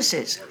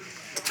penises.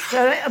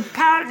 So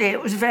apparently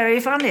it was very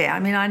funny.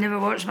 I mean, I never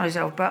watched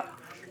myself, but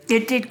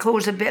it did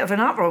cause a bit of an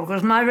uproar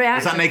because my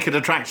reaction... Was that Naked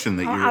Attraction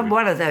that you were...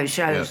 One of those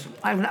shows.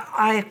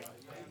 Yeah.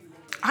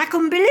 I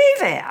couldn't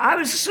believe it. I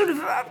was sort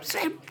of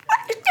saying,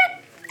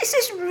 this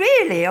is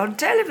really on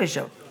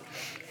television.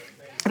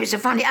 It was so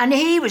funny. And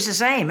he was the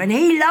same. And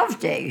he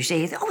loved it, you see.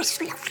 He thought, it's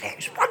lovely.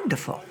 It's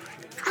wonderful.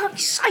 How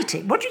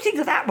exciting. What do you think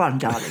of that one,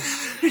 darling?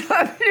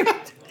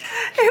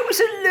 It was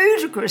a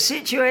ludicrous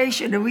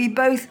situation. And we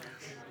both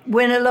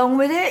went along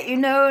with it,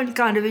 and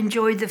kind of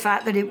enjoyed the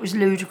fact that it was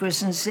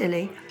ludicrous and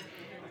silly.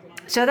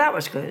 So that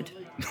was good.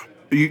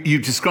 You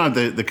described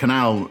the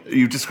canal,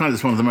 you described it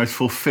as one of the most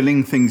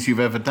fulfilling things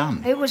you've ever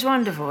done. It was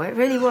wonderful, it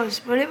really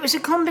was. Well, it was a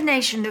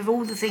combination of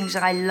all the things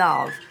I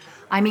love.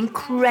 I'm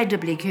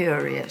incredibly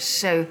curious,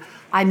 so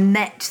I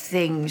met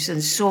things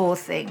and saw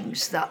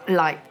things that,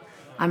 like,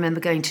 I remember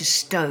going to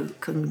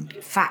Stoke and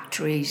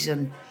factories,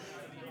 and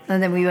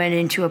then we went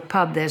into a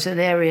pub. There's an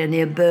area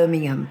near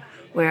Birmingham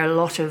where a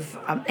lot of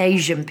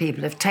Asian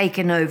people have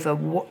taken over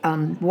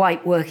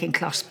white working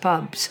class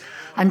pubs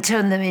and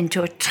turned them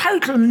into a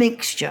total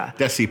mixture.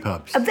 Desi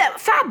pubs. They're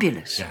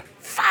fabulous. Yeah.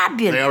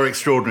 Fabulous. They are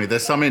extraordinary.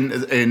 There's some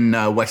in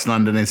West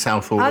London, in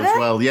Southall as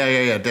well.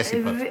 Yeah,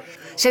 Desi pubs.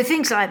 So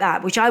things like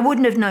that, which I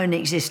wouldn't have known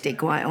existed,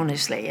 quite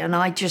honestly, and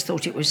I just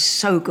thought it was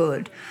so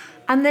good.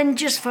 And then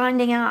just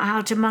finding out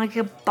how to make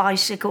a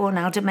bicycle and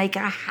how to make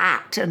a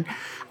hat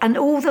and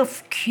all the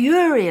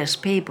curious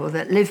people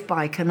that live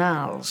by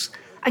canals.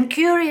 And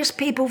curious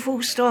people,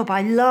 full stop.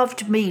 I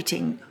loved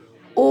meeting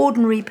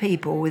ordinary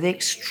people with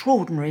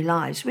extraordinary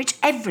lives, which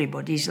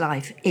everybody's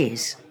life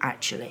is,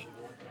 actually.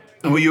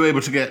 And were you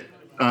able to get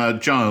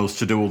Giles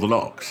to do all the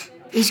locks?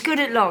 He's good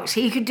at locks.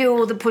 He could do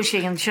all the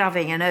pushing and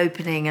shoving and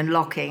opening and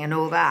locking and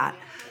all that.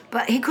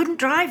 But he couldn't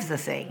drive the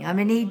thing. I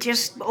mean, he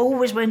just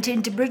always went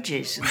into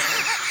bridges.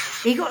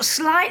 He got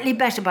slightly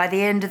better by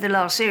the end of the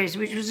last series,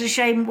 which was a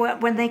shame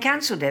when they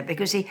cancelled it,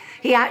 because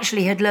he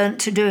actually had learnt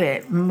to do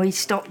it and we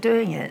stopped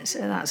doing it, so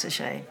that's a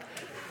shame.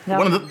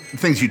 One of the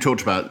things you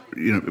talked about,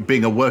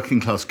 being a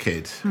working class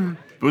kid,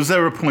 was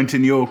there a point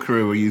in your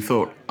career where you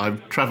thought,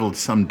 I've travelled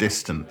some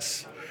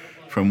distance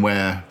from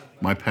where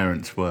my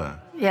parents were?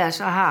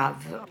 Yes, I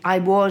have. I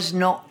was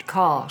not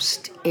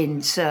cast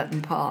in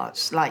certain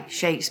parts, like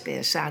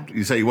Shakespeare, sadly.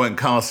 You say you weren't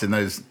cast in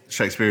those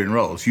Shakespearean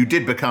roles. You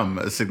did become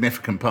a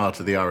significant part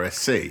of the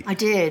RSC. I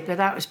did, but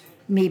that was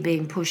me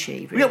being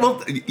pushy. Really. Yeah,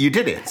 well, you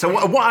did it.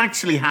 So what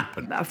actually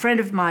happened? A friend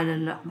of mine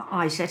and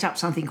I set up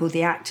something called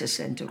the Actors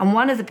Centre. And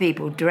one of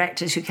the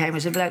directors who came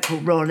was a bloke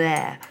called Ron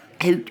Eyre,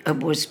 who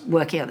was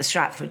working at the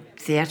Stratford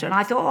Theatre. And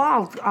I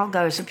thought, I'll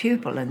go as a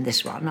pupil in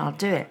this one, I'll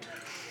do it.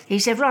 He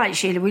said, right,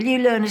 Sheila, will you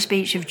learn a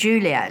speech of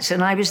Juliet's?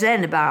 And I was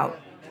then about,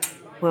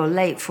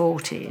 late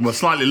 40s. Well,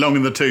 slightly long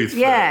in the tooth for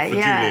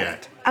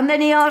Juliet. And then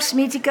he asked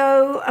me to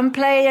go and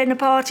play in a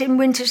part in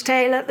Winter's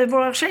Tale at the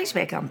Royal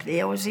Shakespeare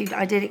Company. Obviously,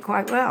 I did it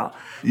quite well.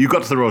 You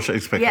got to the Royal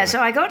Shakespeare Company? Yeah, so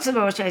I got to the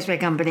Royal Shakespeare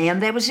Company,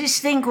 and there was this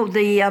thing called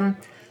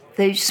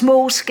the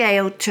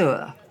small-scale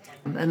tour.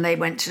 And they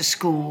went to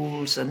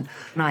schools, and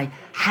I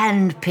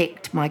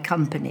hand-picked my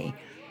company,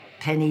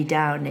 Penny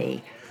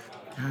Downey,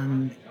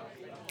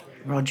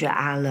 Roger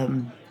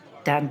Allam,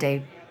 Dan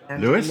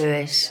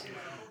Day-Lewis.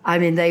 I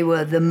mean, they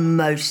were the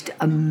most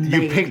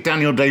amazing. You picked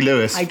Daniel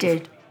Day-Lewis? I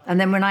did. And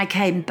then when I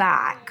came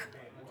back,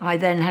 I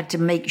then had to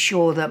make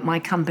sure that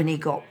my company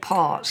got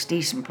parts,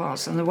 decent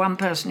parts. And the one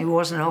person who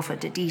wasn't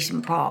offered a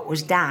decent part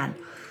was Dan.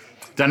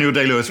 Daniel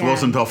Day-Lewis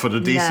wasn't offered a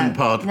decent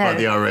part by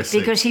the RSC?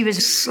 Because he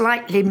was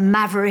slightly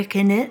maverick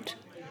in it.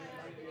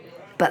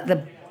 But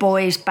the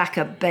boys back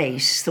at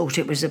base thought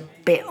it was a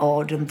bit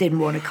odd and didn't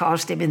want to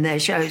cast him in their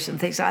shows and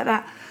things like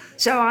that.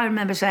 So I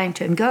remember saying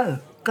to him, go,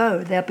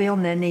 they'll be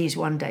on their knees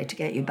one day to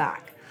get you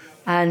back.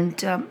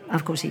 And,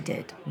 of course, he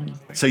did.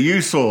 So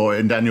you saw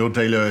in Daniel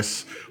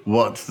Day-Lewis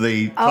what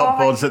the top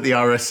boards at the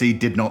RSC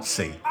did not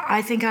see?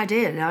 I think I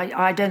did.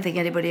 I don't think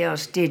anybody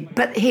else did.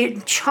 But he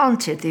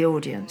enchanted the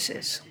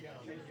audiences.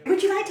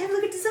 Would you like to have a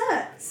look at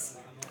desserts?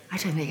 I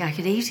don't think I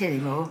could eat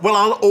anymore. Well,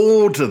 I'll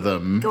order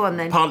them. Go on,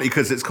 then. Partly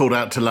because it's called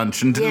Out to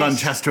Lunch, and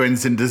lunch has to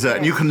end in dessert,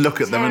 and you can look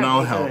at them and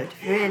I'll help.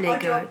 Really I'll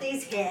good. drop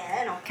these here.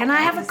 And I'll Can I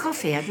have a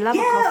coffee? I'd love a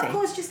Yeah, coffee. of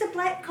course. Just a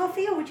black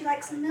coffee, or would you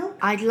like some milk?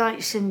 I'd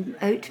like some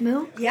oat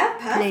milk. Yeah,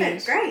 perfect.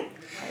 Please. Great.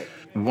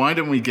 Why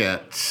don't we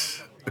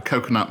get a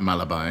coconut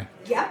malabai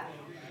Yeah,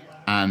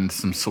 and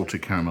some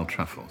salted caramel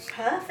truffles?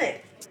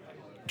 perfect.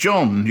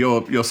 John,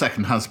 your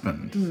second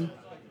husband,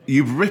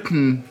 you've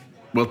written,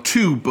 well,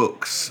 2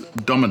 books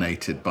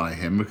dominated by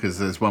him, because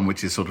there's one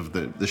which is sort of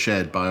the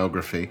shared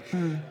biography,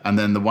 and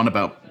then the one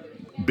about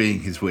being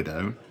his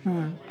widow.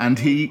 And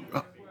he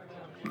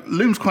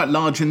looms quite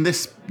large in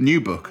this new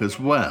book as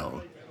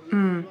well.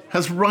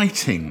 Has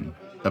writing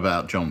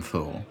about John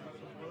Thaw,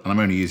 and I'm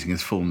only using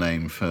his full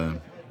name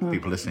for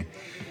people listening,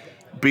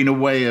 been a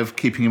way of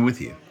keeping him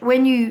with you?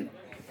 When you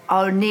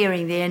are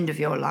nearing the end of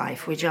your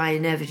life, which I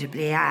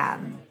inevitably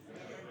am,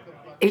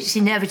 it's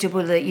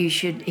inevitable that he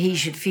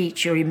should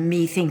feature in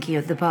me thinking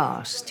of the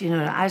past,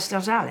 as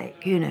does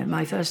Alec,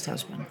 my first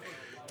husband.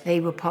 They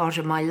were part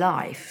of my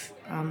life.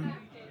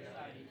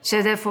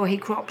 So therefore he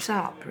crops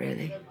up,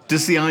 really.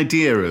 Does the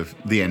idea of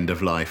the end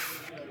of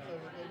life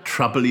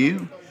trouble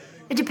you?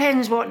 It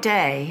depends what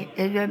day.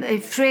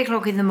 At 3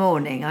 o'clock in the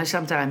morning, I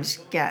sometimes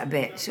get a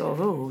bit sort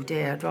of, oh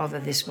dear, I'd rather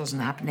this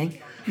wasn't happening. Do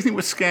you think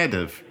we're scared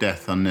of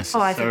death Oh, I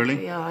unnecessarily?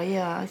 think we are,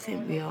 yeah, I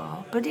think we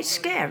are. But it's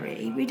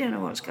scary. We don't know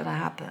what's going to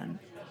happen.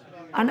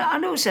 And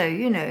also,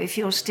 if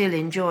you're still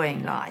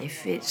enjoying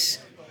life, it's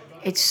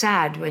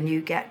sad when you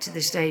get to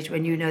the stage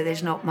when you know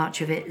there's not much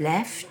of it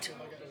left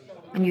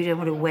and you don't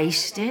want to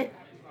waste it.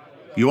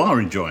 You are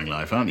enjoying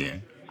life, aren't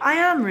you? I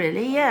am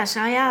really, yes,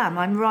 I am.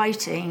 I'm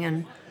writing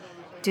and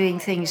doing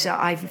things that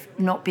I've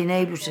not been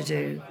able to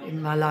do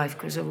in my life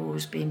because I've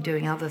always been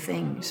doing other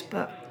things.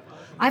 But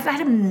I've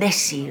had a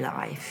messy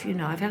life,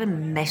 I've had a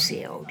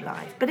messy old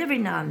life. But every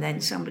now and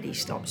then somebody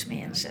stops me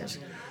and says,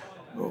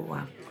 oh,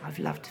 well, I've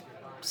loved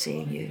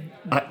seeing you.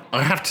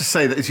 I have to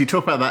say that as you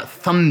talk about that,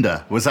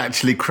 thunder was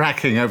actually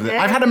cracking over there.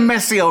 I've had a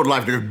messy old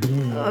life.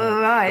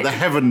 Oh, right. The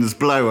heavens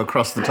blow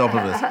across the top of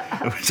us,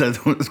 which I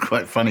thought was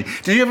quite funny.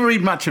 Did you ever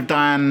read much of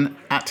Diane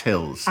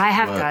Attill's I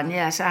have work? done,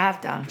 yes, I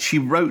have done. She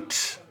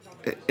wrote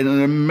in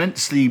an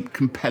immensely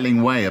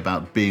compelling way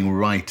about being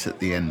right at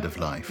the end of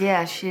life.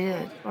 Yeah, she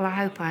did. Well, I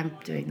hope I'm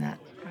doing that.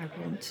 I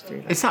want to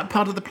do that. Is that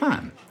part of the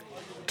plan?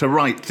 To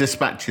write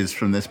dispatches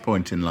from this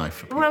point in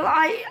life? Well,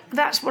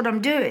 that's what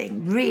I'm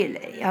doing,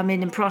 really. I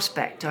mean, in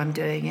Prospect, I'm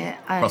doing it.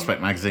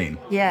 Prospect magazine?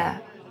 Yeah.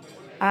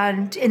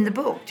 And in the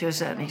book, to a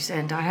certain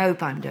extent, I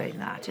hope I'm doing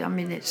that. I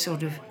mean, it's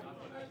sort of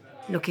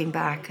looking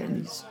back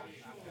and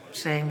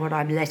saying what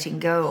I'm letting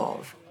go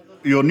of.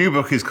 Your new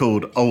book is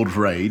called Old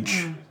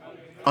Rage.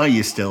 Are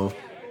you still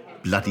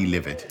bloody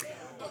livid?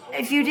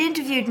 If you'd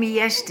interviewed me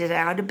yesterday,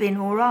 I'd have been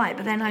all right.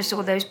 But then I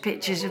saw those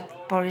pictures of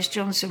Boris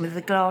Johnson with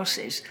the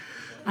glasses,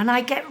 and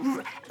I get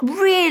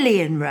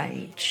really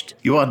enraged.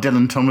 You are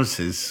Dylan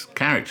Thomas's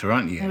character,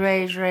 aren't you?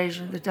 Rage,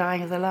 and the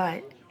dying of the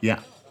light.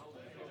 Yeah.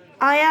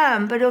 I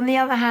am, but on the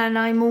other hand,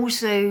 I'm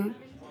also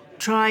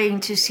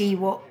trying to see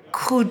what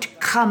could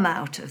come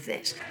out of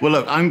this. Well,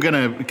 look, I'm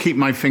going to keep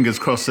my fingers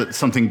crossed that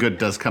something good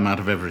does come out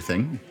of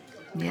everything.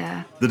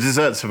 Yeah. The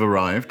desserts have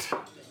arrived.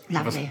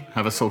 Lovely.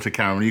 Have a salted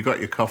caramel. You got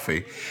your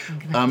coffee.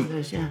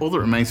 Those, yeah. All that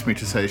remains for me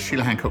to say is,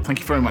 Sheila Hancock,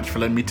 thank you very much for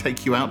letting me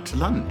take you out to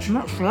lunch.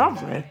 That's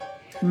lovely.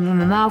 A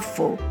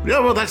mouthful. Yeah,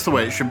 well, that's the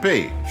way it should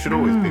be. It should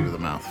always be with a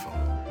mouthful.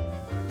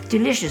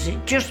 Delicious.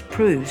 It just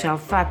proves how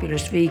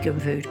fabulous vegan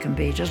food can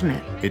be, doesn't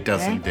it? It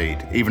does Eh?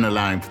 indeed, even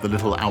allowing for the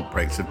little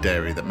outbreaks of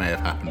dairy that may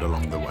have happened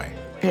along the way.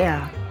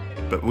 Yeah.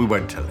 But we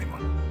won't tell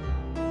anyone.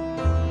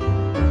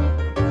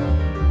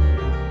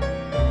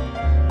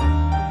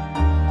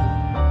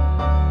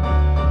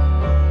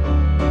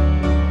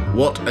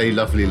 What a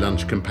lovely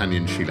lunch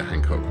companion Sheila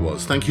Hancock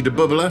was. Thank you to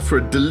Bubbler for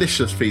a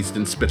delicious feast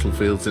in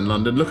Spitalfields in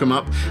London. Look them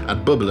up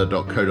at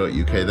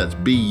bubbler.co.uk. That's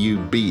bubbala.co.uk.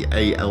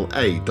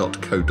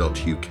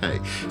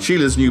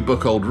 Sheila's new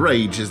book, Old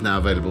Rage, is now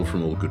available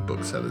from all good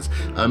booksellers.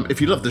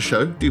 If you love the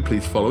show, do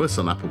please follow us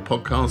on Apple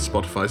Podcasts,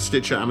 Spotify,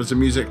 Stitcher, Amazon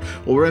Music,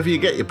 or wherever you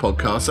get your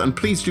podcasts. And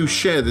please do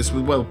share this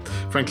with, well,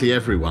 frankly,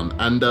 everyone.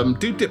 And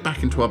do dip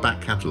back into our back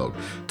catalogue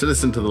to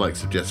listen to the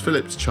likes of Jess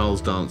Phillips,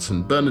 Charles Dance,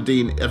 and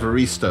Bernardine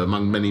Evaristo,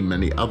 among many,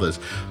 many others.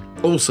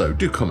 Also,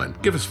 do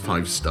comment. Give us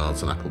 5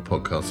 stars on Apple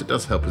Podcasts. It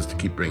does help us to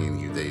keep bringing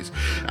you these.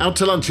 Out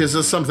to Lunch is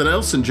a Something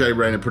Else and Jay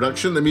Rayner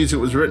production. The music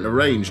was written,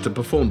 arranged, and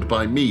performed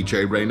by me,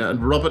 Jay Rayner, and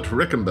Robert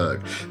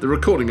Rickenberg. The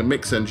recording and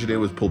mix engineer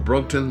was Paul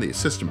Brogden. The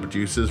assistant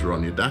producers were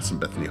Anya Das and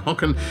Bethany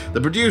Hocken.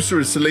 The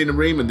producer is Selena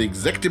Ream, and the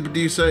executive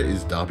producer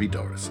is Darby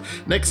Doris.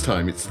 Next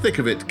time, it's Thick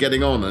of It,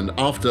 Getting On, and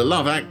after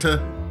Love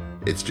Actor,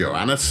 it's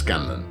Joanna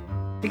Scanlon.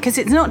 Because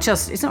it's not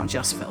just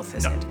filth,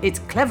 is it? It's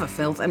clever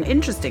filth and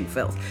interesting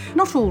filth.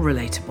 Not all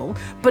relatable,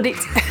 but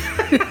it's...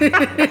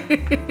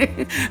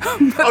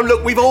 Oh,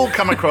 look, we've all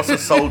come across a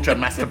soldier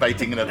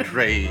masturbating in a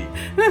tree.